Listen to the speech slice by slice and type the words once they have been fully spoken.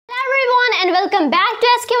welcome back to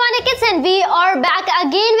SK1 Kids and we are back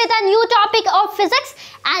again with a new topic of physics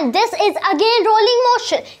and this is again rolling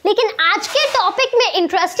motion. लेकिन आज के topic में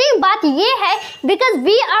interesting बात ये है because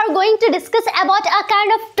we are going to discuss about a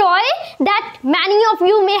kind of toy that many of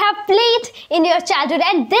you may have played in your childhood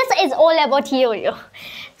and this is all about yo-yo.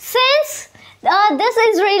 Since this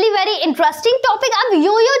is really very interesting topic, अब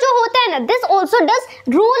yo-yo जो होता है ना, this also does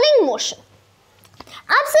rolling motion.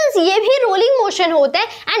 अब since ये भी rolling motion होता है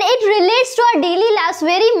and it relates to our daily life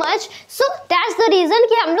very much, so that's the reason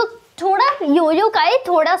कि हम लोग थोड़ा योयो का ही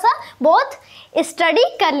थोड़ा सा बहुत स्टडी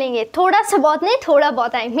कर लेंगे. थोड़ा सा बहुत नहीं, थोड़ा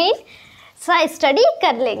बहुत आई मीन सा स्टडी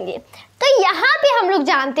कर लेंगे. तो यहाँ पे हम लोग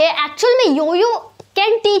जानते हैं एक्चुअल में Yo Yo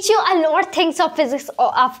can teach you a lot things of physics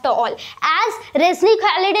after all. As Resnick,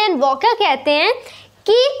 Halliday and walker कहते हैं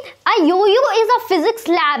कि अ Yo Yo is a physics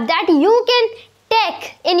lab that you can take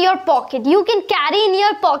in your pocket, you can carry in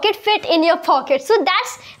your pocket, fit in your pocket. So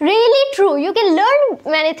that's really true. You can learn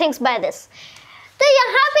many things by this. तो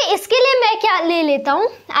यहाँ पे इसके लिए मैं क्या ले लेता हूँ,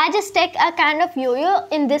 I just take a kind of yo-yo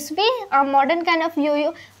in this way, a modern kind of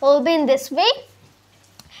yo-yo will be in this way.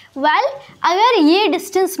 Well, अगर ये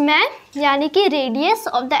distance मैं यानी कि radius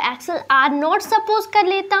of the axle r0 suppose कर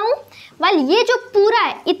लेता हूँ, well ये जो पूरा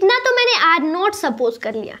है इतना तो मैंने r0 suppose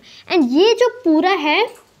कर लिया and ये जो पूरा है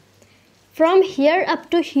from here up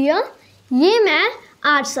to here ये मैं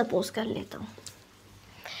r सपोज कर लेता हूँ.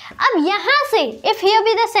 अब यहाँ से if here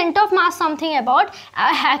be the centre of mass something about,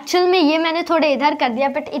 actual में ये मैंने थोड़े इधर कर दिया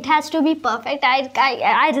but it has to be perfect.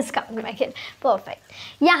 I just count my kid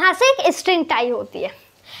perfect. यहाँ से एक स्ट्रिंग टाई होती है.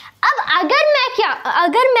 अब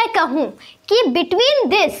अगर मैं कहूँ कि बिटवीन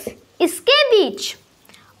दिस इसके बीच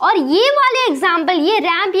और ये वाले एग्जाम्पल, ये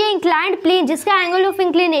रैम्प, ये इंक्लाइंड प्लेन जिसका एंगल ऑफ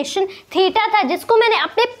इंक्लिनेशन थीटा था, जिसको मैंने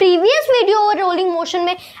अपने प्रीवियस वीडियो और रोलिंग मोशन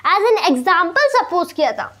में एज एन एग्जाम्पल सपोज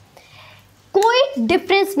किया था, कोई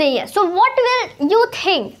डिफरेंस नहीं है. So what will you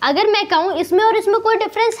think, अगर मैं कहूँ इसमें और इसमें कोई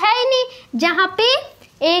डिफरेंस है ही नहीं, जहाँ पे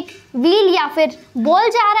एक व्हील या फिर बॉल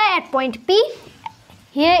जा रहा है eight point P,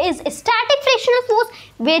 here is static frictional force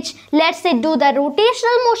which let's say do the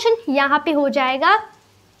rotational motion. यहाँ पे हो जाएगा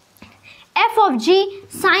f of g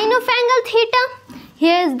sine of angle theta.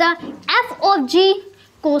 Here is the f of g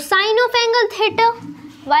cosine of angle theta.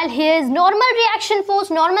 While here is normal reaction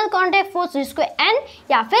force, normal contact force जिसको n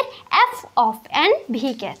या फिर f of n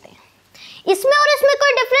भी कहते हैं. इसमें और इसमें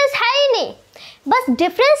कोई डिफरेंस है ही नहीं, बस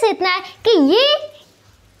डिफरेंस इतना है कि ये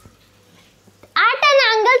at an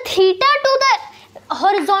angle theta to the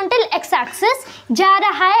horizontal x-axis जा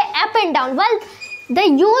रहा है up and down. While the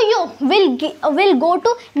yo-yo will go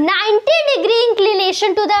to 90 degree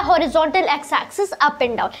inclination to the horizontal x-axis up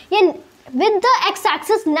and down. ये with the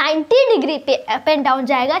x-axis 90 degree पे up and down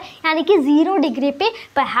जाएगा, यानी कि 0 degree पे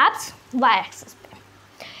perhaps y-axis पे.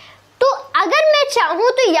 तो अगर मैं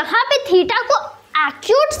चाहूँ तो यहाँ पे थीटा को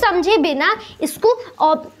एक्यूट समझे बिना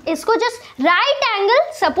इसको जस्ट राइट एंगल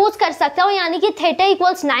सपोज कर सकता हूँ, यानी कि theta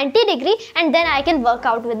equals 90 degree and then I can work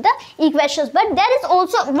out with the equations. But there is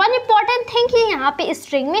also one important thing कि यहाँ पे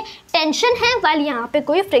स्ट्रिंग में टेंशन है, वाइल यहाँ पे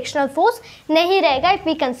कोई फ्रिक्शनल फोर्स नहीं रहेगा if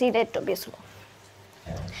we consider to be slow.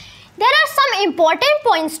 There are some important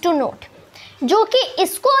points to note जो कि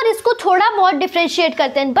इसको और इसको थोड़ा बहुत डिफ्रेंशिएट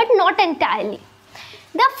करते हैं but not entirely.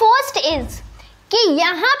 The first is कि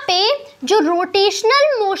यहाँ पे जो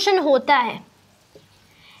रोटेशनल मोशन होता है,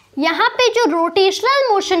 यहाँ पे जो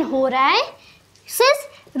रोटेशनल मोशन हो रहा है, since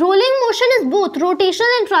rolling motion is both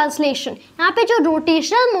rotational and translation, यहाँ पे जो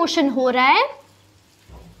रोटेशनल मोशन हो रहा है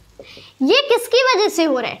ये किसकी वजह से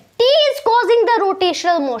हो रहा है? T is causing the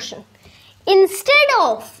rotational motion instead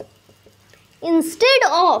of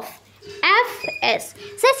Fs.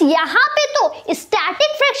 सिर्फ यहाँ पे तो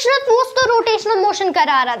स्टैटिक फ्रिक्शनल फोर्स तो रोटेशनल मोशन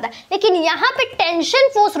करा रहा था, लेकिन यहाँ पे टेंशन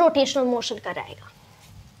फोर्स रोटेशनल मोशन कराएगा.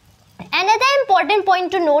 Another important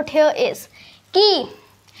point to note here is कि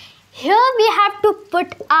here we have to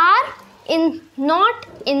put r in not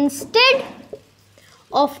instead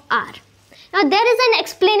of r. Now there is an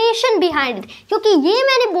explanation behind it, क्योंकि ये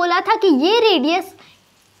मैंने बोला था कि ये रेडियस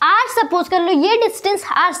r सपोज कर लो, ये डिस्टेंस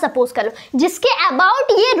r सपोज कर लो, जिसके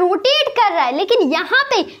अबाउट ये रोटेट कर रहा है, लेकिन यहाँ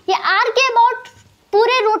पे ये r के अबाउट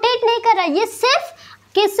पूरे रोटेट नहीं कर रहा है, ये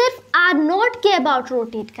सिर्फ r0 के अबाउट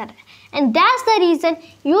रोटेट कर रहा है. And that's the reason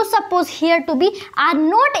you suppose here to be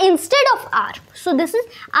r0 instead of r. So this is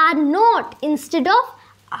r0 instead of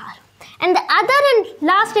r. And the other and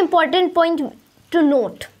last important point two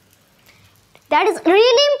note that is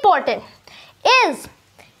really important is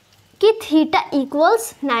कि theta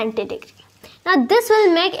equals 90 degree. Now this will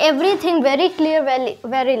make everything very clear,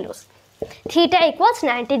 very loose. Theta equals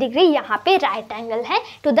 90 degree, यहाँ पे right angle है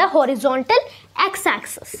to the horizontal x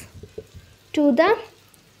axis, to the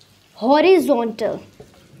horizontal.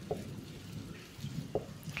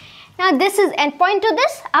 Now this is end point to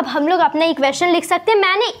this. अब हम लोग अपना equation लिख सकते हैं.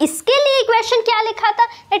 मैंने इसके लिए इक्वेशन क्या लिखा था,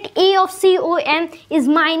 that A of COM is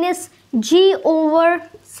minus G over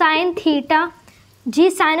sin theta, G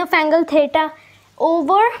sin of angle theta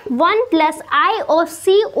over 1 plus I of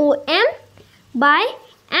COM by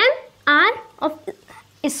MR of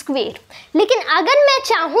square. लेकिन अगर मैं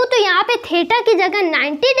चाहूँ तो यहाँ पे थीटा की जगह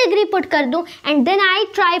 90 डिग्री पुट कर दूँ and then I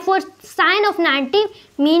try for sin of 90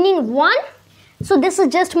 meaning 1. So this is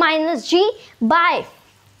just minus G by,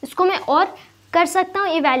 इसको मैं और कर सकता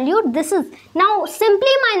हूँ evaluate. This is now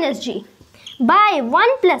simply minus G by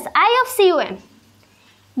 1 plus I of COM,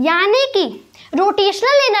 यानी कि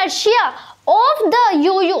rotational inertia of the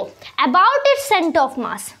yo-yo about its center of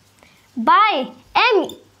mass by M,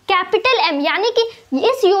 capital M, यानी कि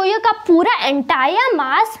इस yo-yo का पूरा entire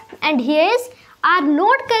mass and here is R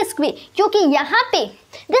note का square. क्योंकि यहाँ पे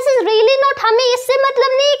दिस इज रियली नॉट, हमें इससे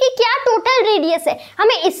मतलब नहीं है कि क्या टोटल रेडियस है,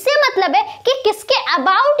 हमें इससे मतलब है कि किसके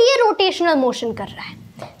अबाउट ये रोटेशनल मोशन कर रहा है.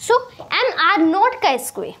 सो एम आर नोट का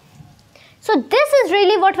square. So this is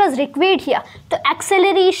really what was required here. तो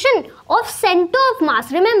acceleration of centre of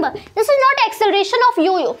mass, remember this is not acceleration of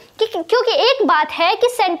yo-yo, क्योंकि एक बात है कि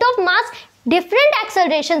centre of mass different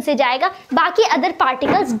acceleration से जाएगा, बाकी अदर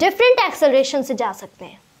पार्टिकल्स डिफरेंट एक्सेलरेशन से जा सकते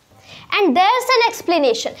हैं. And there's an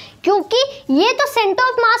explanation, क्योंकि ये तो center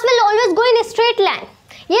of mass will always go in a straight line,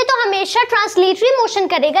 ये तो हमेशा ट्रांसलेटरी मोशन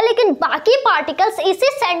करेगा, लेकिन बाकी पार्टिकल्स इसी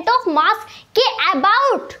सेंटर ऑफ मास के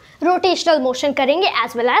अबाउट रोटेशनल मोशन करेंगे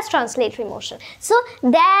as well as translatory motion. So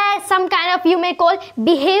there some kind of, you may call,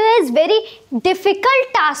 behavior is very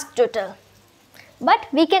difficult task to tell, but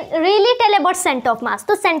we can really tell about center of mass.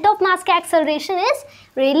 तो center of mass का acceleration is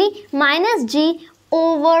really minus G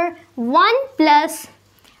over 1 plus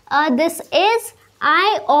this is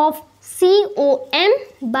I of COM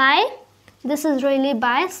by, this is really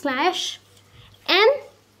by slash M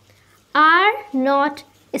R naught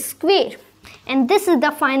square, and this is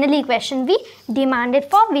the final equation we demanded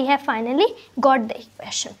for. We have finally got the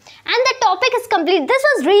equation and the topic is complete. This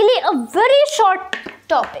was really a very short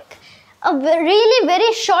topic, a really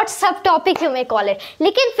very short subtopic you may call it,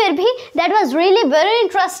 लेकिन फिर भी that was really very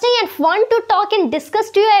interesting and fun to talk and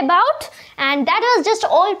discuss to you about. And that was just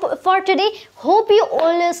all for today. Hope you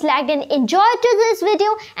always liked and enjoyed this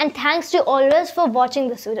video, and thanks to you always for watching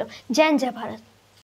this video. Jai Hind, Jai Bharat.